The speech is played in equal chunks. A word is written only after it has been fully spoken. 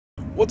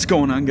What's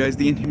going on, guys?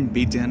 The Inhuman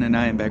Beatdown, and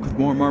I am back with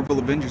more Marvel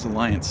Avengers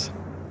Alliance.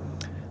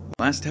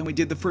 Last time we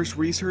did the first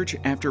research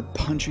after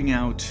punching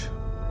out...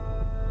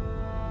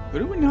 Who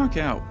did we knock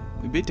out?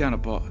 We beat down a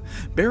boss.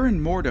 Baron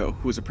Mordo,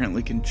 who was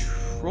apparently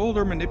controlled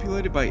or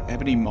manipulated by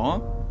Ebony Maw?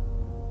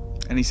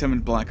 And he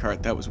summoned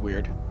Blackheart. That was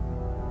weird.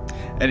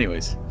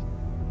 Anyways.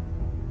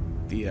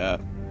 The,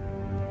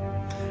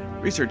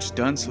 research's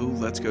done, so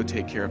let's go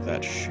take care of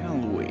that, shall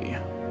we?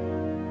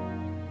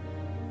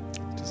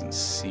 Doesn't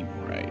seem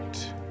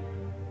right.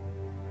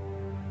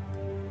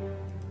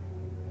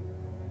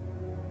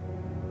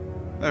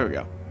 There we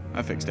go.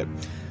 I fixed it.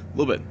 A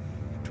little bit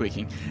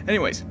tweaking.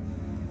 Anyways.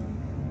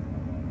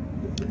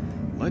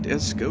 Let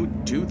us go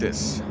do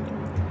this.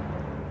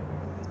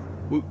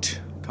 Woot.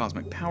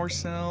 Cosmic Power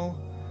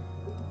Cell.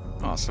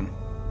 Awesome.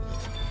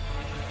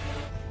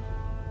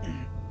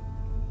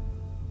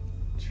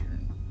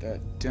 Turn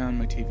that down.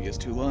 My TV is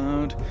too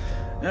loud.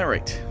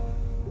 Alright.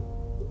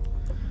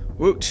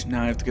 Woot.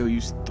 Now I have to go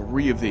use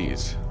 3 of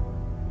these.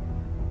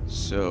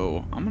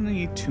 So, I'm gonna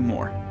need 2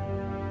 more.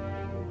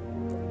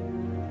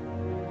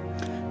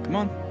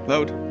 Come on,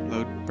 load,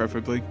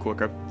 preferably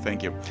quicker,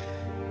 thank you.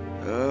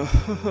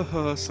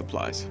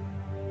 Supplies.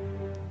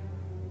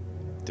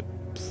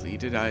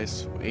 Depleted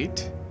ice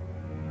weight?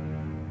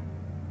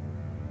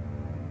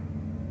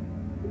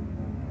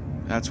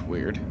 That's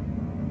weird.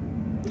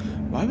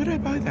 Why would I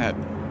buy that?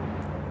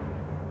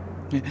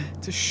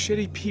 It's a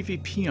shitty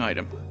PvP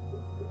item.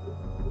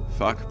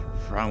 Fuck,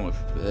 problem with...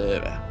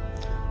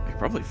 I could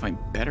probably find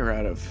better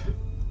out of...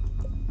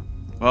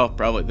 Well,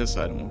 probably this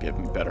item will give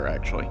me better,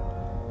 actually.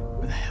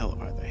 Where the hell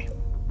are they?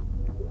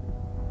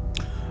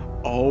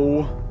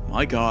 Oh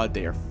my god,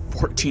 they are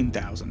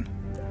 14,000.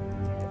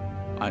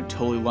 I'm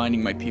totally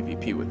lining my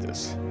PvP with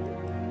this.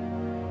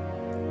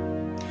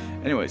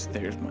 Anyways,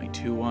 there's my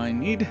 2 I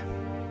need.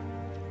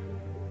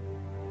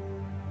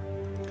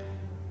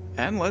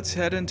 And let's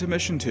head into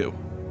mission 2.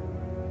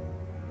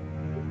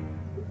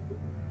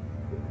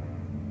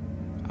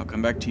 I'll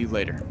come back to you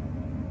later.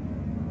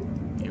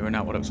 You are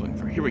not what I was looking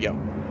for. Here we go.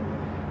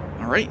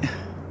 Alright.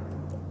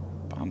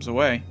 Bombs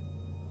away.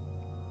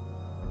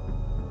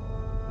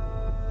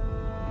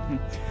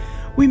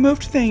 We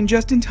moved Thane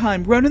just in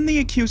time. Ronan the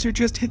Accuser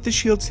just hit the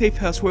shield safe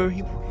house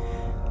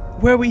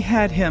where we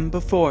had him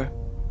before.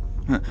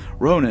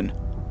 Ronan,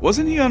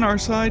 wasn't he on our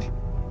side?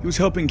 He was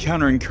helping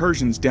counter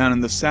incursions down in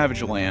the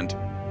Savage Land.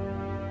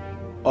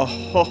 Oh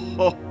ho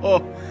ho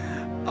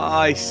ho!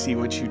 I see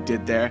what you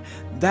did there.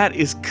 That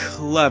is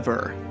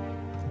clever.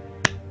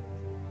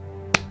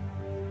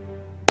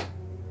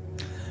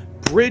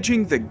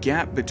 Bridging the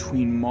gap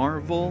between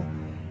Marvel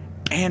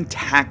and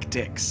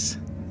tactics.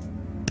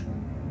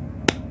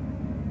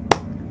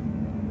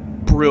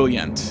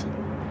 Brilliant.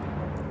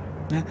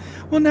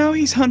 Well, now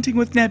he's hunting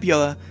with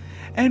Nebula,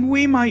 and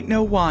we might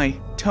know why.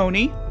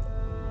 Tony?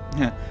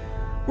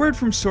 Word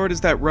from S.W.O.R.D.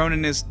 is that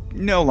Ronan is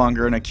no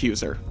longer an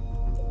accuser.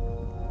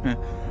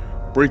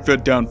 Break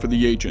that down for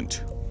the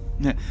agent.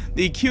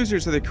 The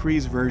accusers are the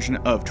Kree's version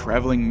of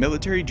traveling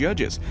military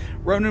judges.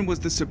 Ronan was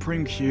the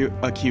supreme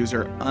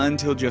accuser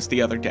until just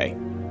the other day.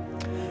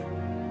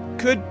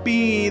 Could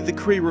be the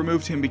Kree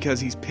removed him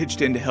because he's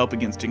pitched in to help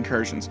against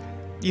incursions.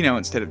 You know,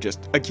 instead of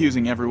just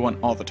accusing everyone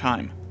all the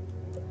time.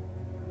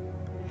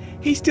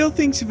 He still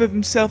thinks of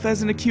himself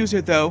as an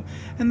accuser, though,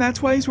 and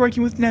that's why he's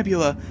working with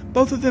Nebula.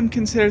 Both of them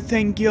consider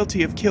Thane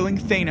guilty of killing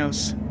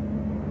Thanos.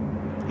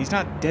 He's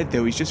not dead,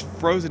 though. He's just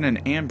frozen in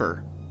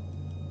amber.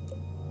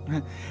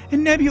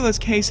 In Nebula's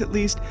case, at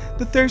least,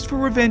 the thirst for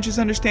revenge is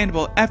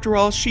understandable. After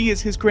all, she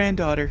is his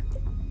granddaughter.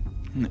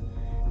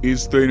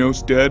 Is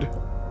Thanos dead?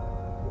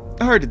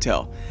 Hard to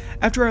tell.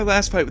 After our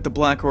last fight with the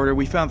Black Order,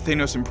 we found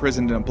Thanos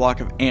imprisoned in a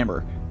block of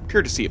amber,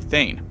 courtesy of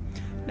Thane.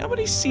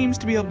 Nobody seems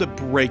to be able to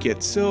break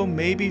it, so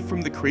maybe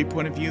from the Kree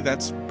point of view,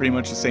 that's pretty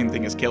much the same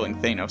thing as killing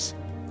Thanos.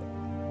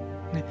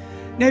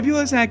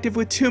 Nebula is active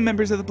with 2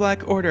 members of the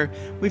Black Order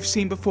we've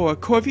seen before,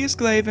 Corvus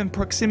Glaive and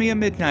Proximia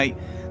Midnight.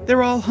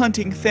 They're all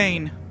hunting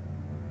Thane.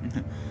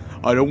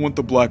 I don't want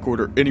the Black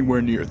Order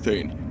anywhere near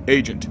Thane.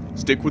 Agent,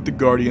 stick with the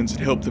Guardians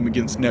and help them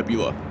against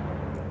Nebula.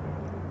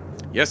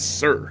 Yes,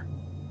 sir.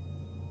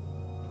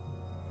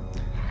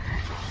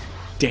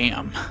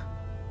 Damn.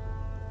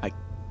 I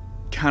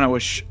kind of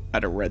wish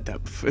I'd have read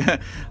that before.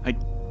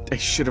 I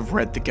should have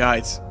read the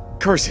guides.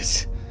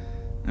 Curses.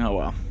 Oh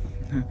well.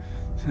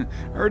 I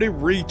already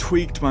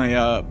retweaked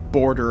my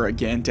border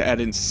again to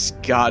add in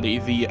Scotty,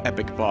 the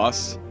epic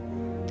boss.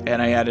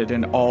 And I added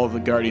in all of the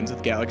Guardians of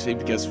the Galaxy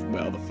because,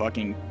 well, the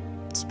fucking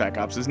Spec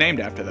Ops is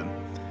named after them.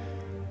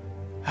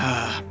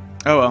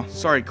 Oh well.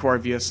 Sorry,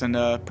 Corvus and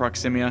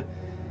Proximia.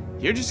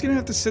 You're just gonna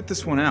have to sit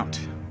this one out.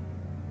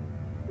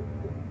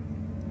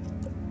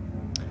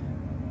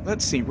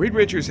 Let's see, Reed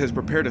Richards has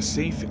prepared a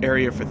safe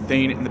area for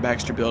Thane in the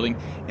Baxter Building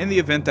in the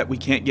event that we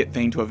can't get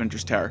Thane to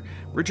Avengers Tower.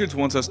 Richards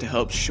wants us to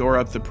help shore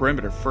up the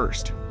perimeter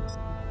first.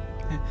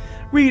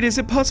 Reed, is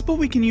it possible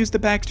we can use the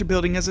Baxter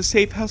Building as a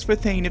safe house for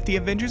Thane if the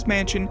Avengers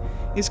Mansion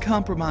is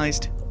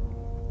compromised?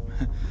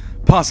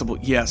 Possible,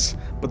 yes,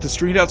 but the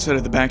street outside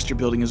of the Baxter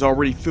Building is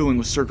already filling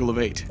with Circle of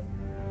 8.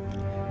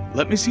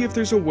 Let me see if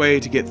there's a way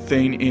to get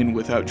Thane in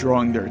without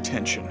drawing their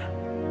attention.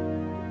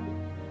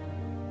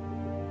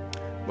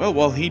 Well,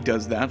 while he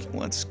does that,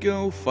 let's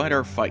go fight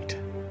our fight.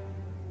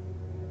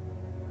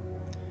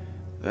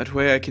 That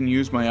way I can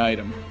use my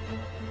item.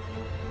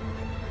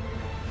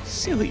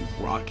 Silly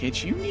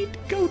Rocket, you need to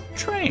go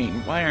train.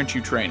 Why aren't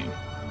you training?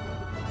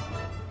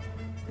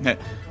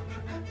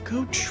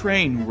 Go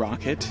train,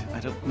 Rocket. I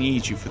don't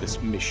need you for this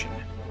mission.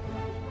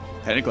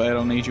 Technically, I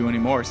don't need you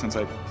anymore since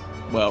I,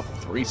 well,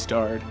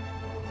 3-starred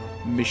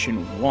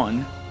Mission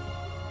 1.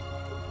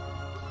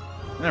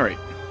 Alright.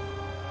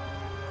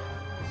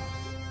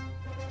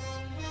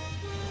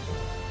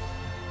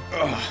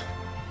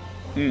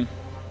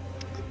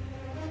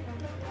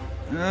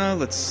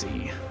 Let's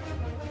see.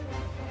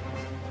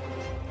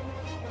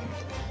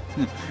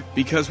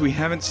 Because we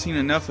haven't seen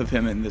enough of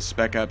him in this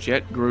Spec Ops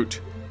yet,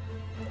 Groot.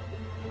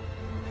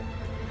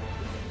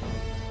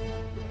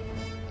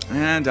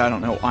 And, I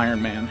don't know,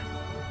 Iron Man.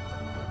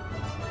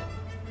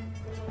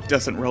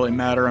 Doesn't really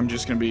matter, I'm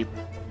just gonna be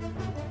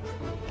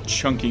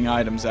chunking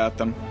items at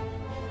them.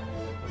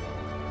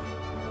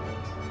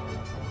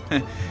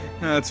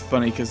 That's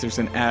funny, because there's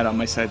an ad on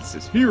my site that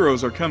says,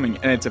 "Heroes are coming,"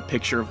 and it's a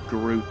picture of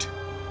Groot.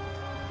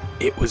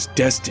 It was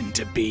destined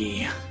to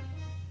be.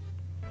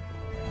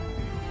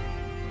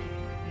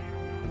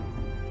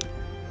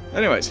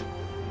 Anyways.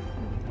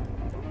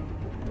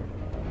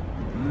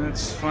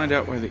 Let's find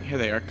out where they... Here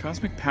they are.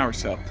 Cosmic Power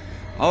Cell.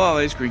 All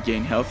allies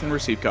regain health and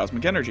receive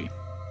cosmic energy.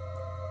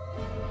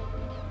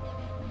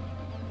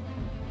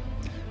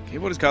 Okay,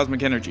 what does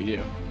cosmic energy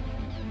do?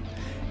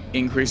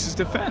 Increases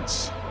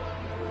defense.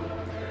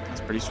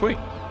 That's pretty sweet.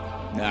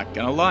 Not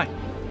gonna lie.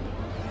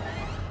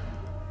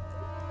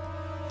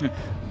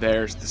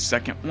 There's the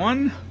second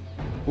one.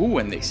 Ooh,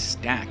 and they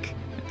stack.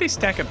 I think they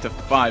stack up to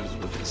 5 is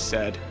what they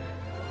said.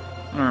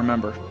 I don't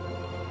remember.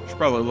 Should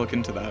probably look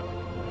into that.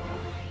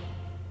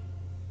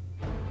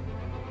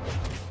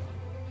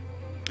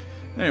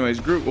 Anyways,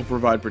 Groot will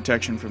provide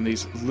protection from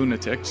these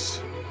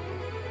lunatics.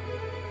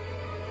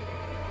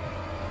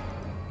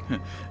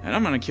 And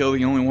I'm gonna kill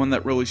the only one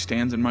that really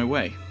stands in my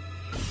way.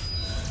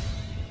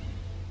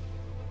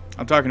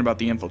 I'm talking about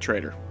the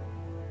Infiltrator.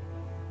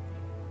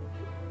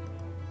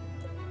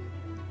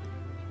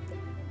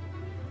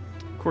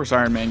 Of course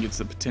Iron Man gets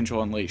the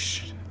potential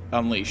unleashed.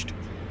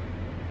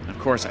 Of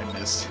course I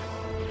missed.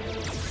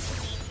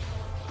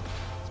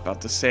 I was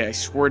about to say, I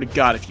swear to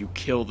God, if you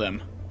kill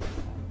them,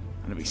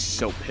 I'm gonna be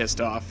so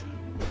pissed off.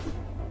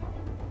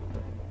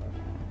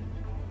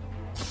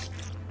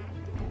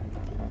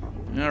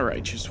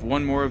 Alright, just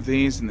one more of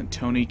these, and then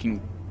Tony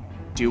can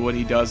do what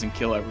he does and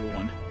kill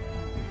everyone.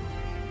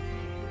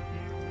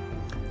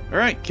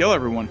 Alright, kill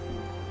everyone.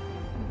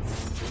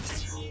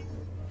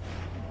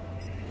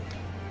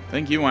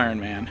 Thank you, Iron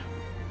Man.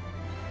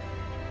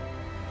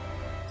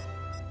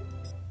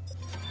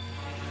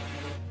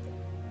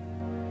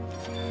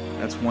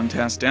 That's one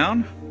task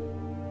down.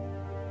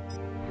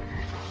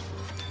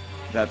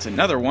 That's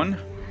another one.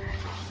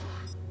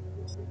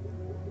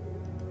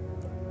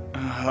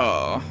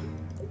 Oh.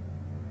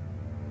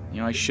 You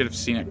know, I should have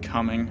seen it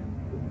coming.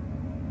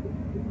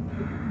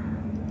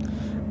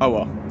 Oh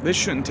well, this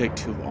shouldn't take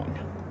too long.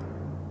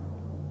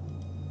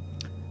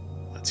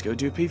 Let's go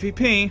do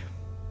PvP.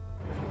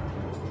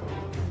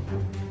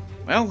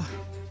 Well,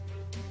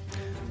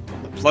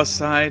 on the plus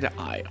side,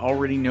 I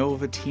already know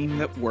of a team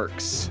that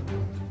works.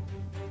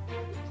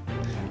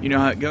 You know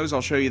how it goes,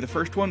 I'll show you the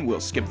first one, we'll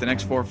skip the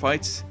next 4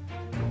 fights.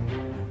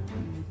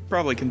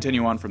 Probably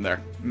continue on from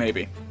there,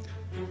 maybe.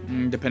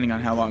 Depending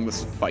on how long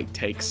this fight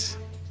takes.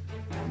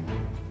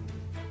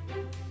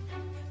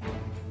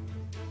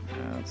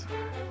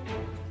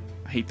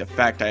 I hate the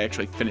fact I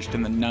actually finished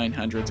in the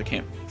 900s. I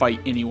can't fight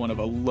anyone of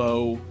a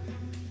low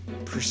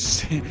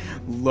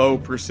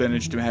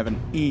percentage to have an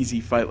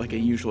easy fight like I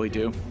usually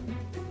do.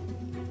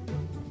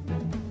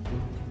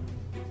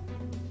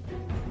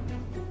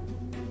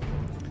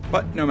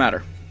 But no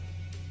matter.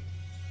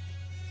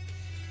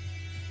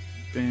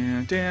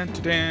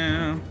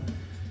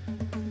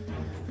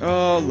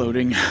 Oh,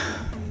 loading.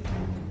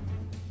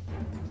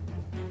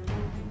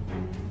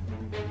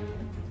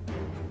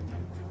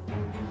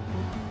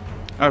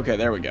 Okay,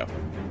 there we go.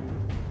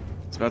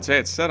 I was about to say,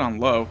 it's set on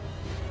low.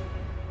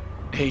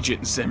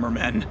 Agent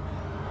Zimmerman.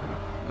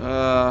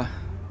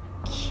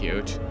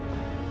 Cute.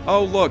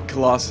 Oh, look,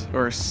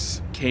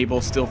 Cable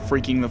still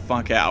freaking the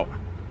fuck out.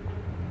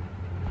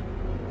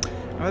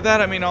 By that,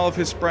 I mean all of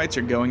his sprites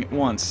are going at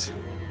once.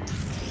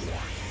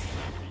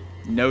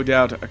 No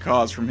doubt a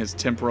cause from his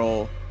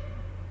temporal...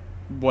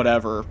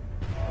 whatever.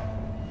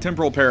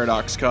 Temporal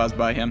paradox caused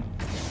by him.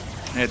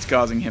 It's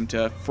causing him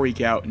to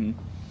freak out and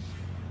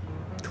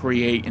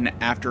create an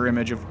after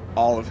image of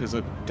all of his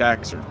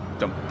attacks or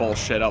some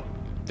bullshit. I'll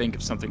think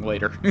of something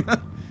later.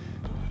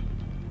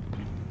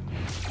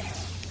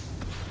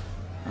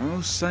 Oh,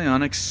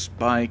 Psionic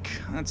Spike.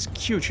 That's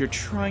cute. You're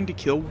trying to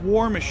kill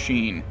War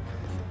Machine.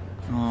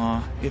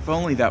 Aw, if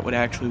only that would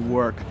actually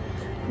work.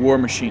 War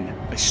Machine,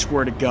 I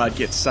swear to God,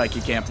 get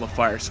Psychic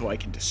Amplifier so I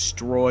can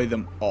destroy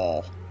them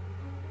all.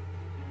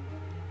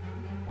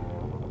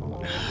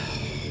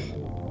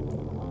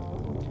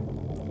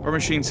 War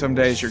Machine, some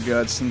days you're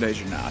good, some days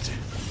you're not.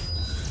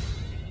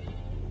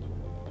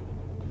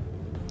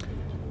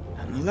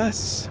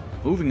 Nonetheless,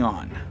 moving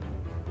on.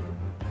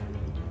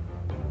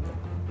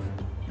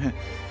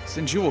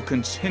 Since you will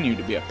continue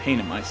to be a pain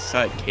in my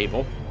side,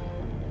 Cable,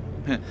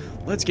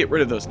 let's get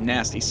rid of those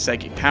nasty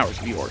psychic powers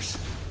of yours.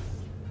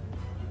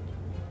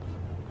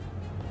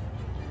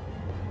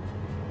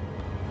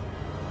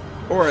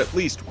 Or at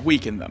least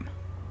weaken them.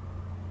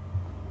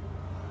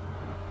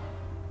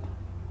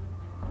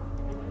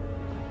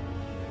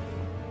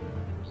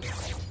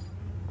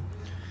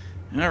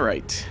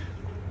 Alright.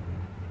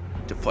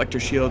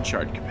 Deflector shield,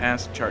 charge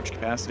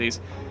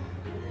capacities.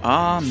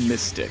 Ah,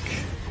 Mystic.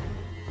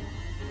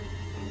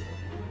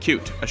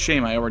 Cute. A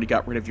shame I already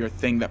got rid of your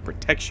thing that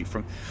protects you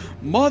from...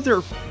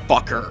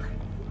 Motherfucker!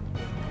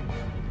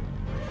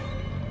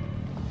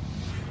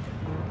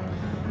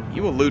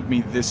 You elude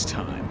me this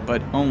time,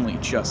 but only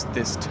just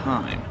this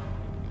time.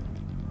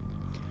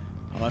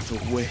 I'll have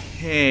to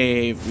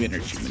waive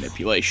energy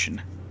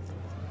manipulation.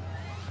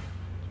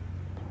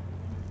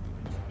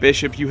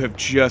 Bishop, you have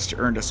just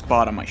earned a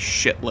spot on my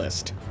shit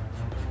list.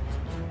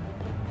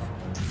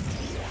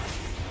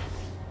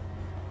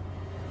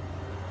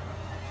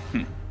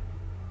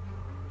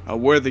 A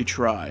worthy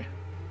try.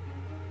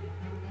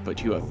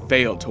 But you have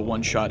failed to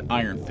one-shot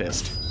Iron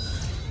Fist.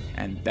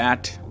 And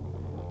that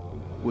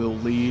will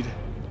lead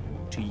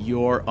to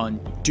your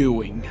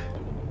undoing.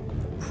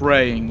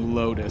 Praying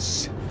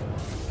Lotus.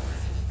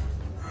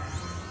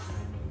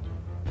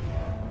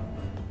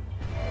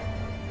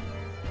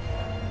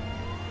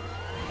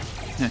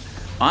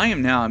 I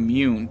am now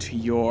immune to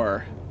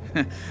your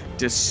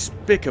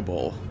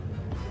despicable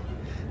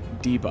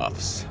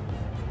debuffs.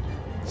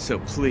 So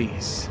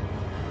please,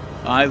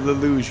 I,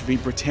 Lelouch v.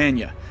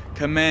 Britannia,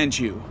 command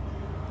you,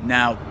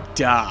 now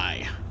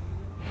die.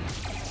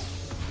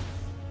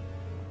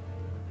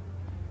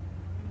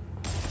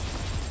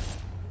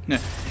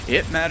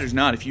 It matters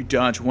not if you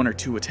dodge one or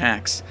two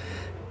attacks,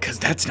 because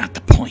that's not the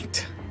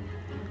point.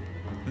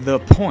 The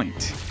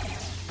point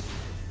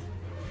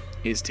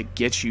is to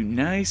get you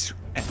nice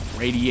and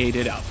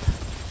radiated up.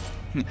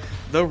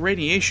 Though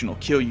radiation will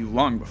kill you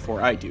long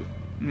before I do.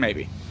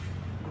 Maybe.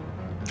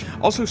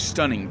 Also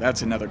stunning,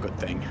 that's another good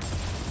thing.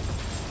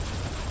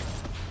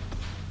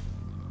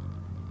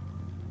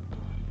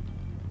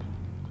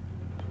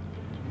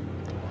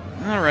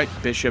 Alright,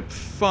 Bishop,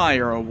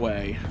 fire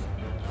away.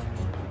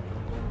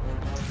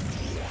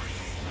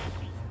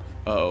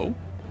 Oh?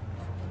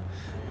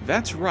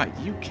 That's right,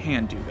 you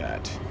can do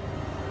that.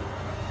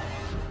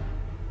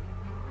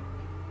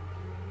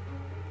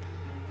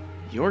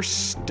 You're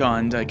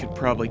stunned, I could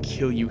probably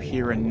kill you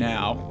here and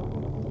now.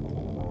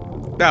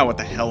 Ah, what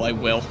the hell, I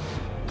will.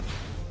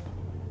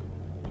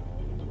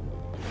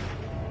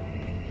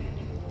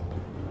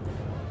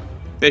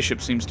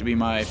 Bishop seems to be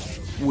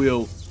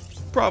will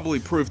probably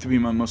prove to be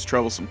my most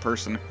troublesome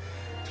person.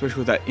 Especially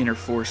with that inner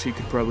force, he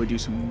could probably do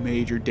some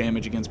major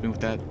damage against me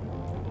with that.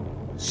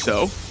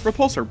 So,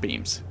 repulsor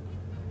beams.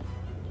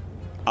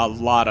 A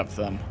lot of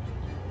them.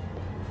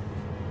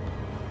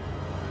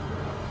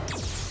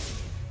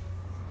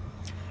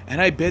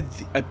 And I bid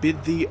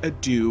thee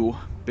adieu,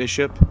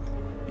 Bishop.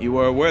 You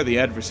are a worthy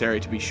adversary,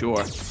 to be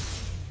sure.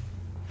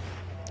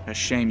 A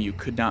shame you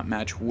could not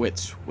match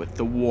wits with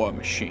the War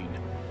Machine.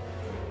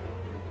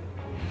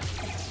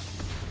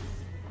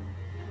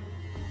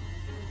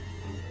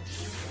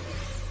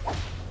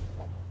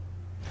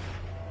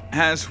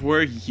 As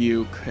were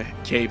you,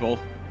 Cable.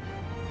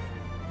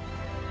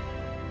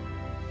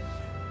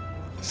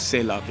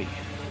 C'est la vie.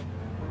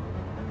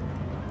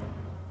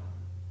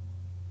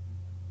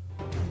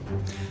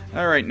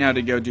 Alright, now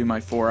to go do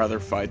my 4 other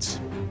fights.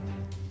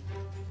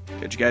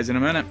 Catch you guys in a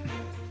minute.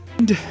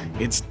 And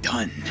it's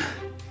done.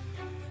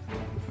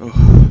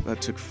 Oh,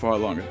 that took far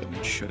longer than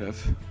it should have.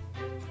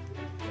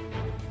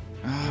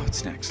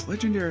 What's next?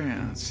 Legendary...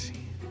 let's see.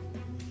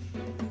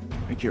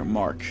 Make your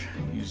mark.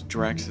 Use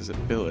Drax's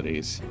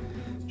abilities.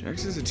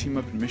 Drax is a team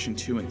up in Mission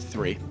 2 and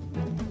 3.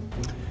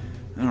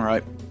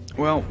 Alright.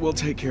 Well, we'll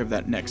take care of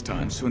that next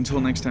time. So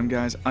until next time,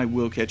 guys, I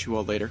will catch you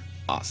all later.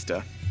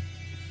 Asta.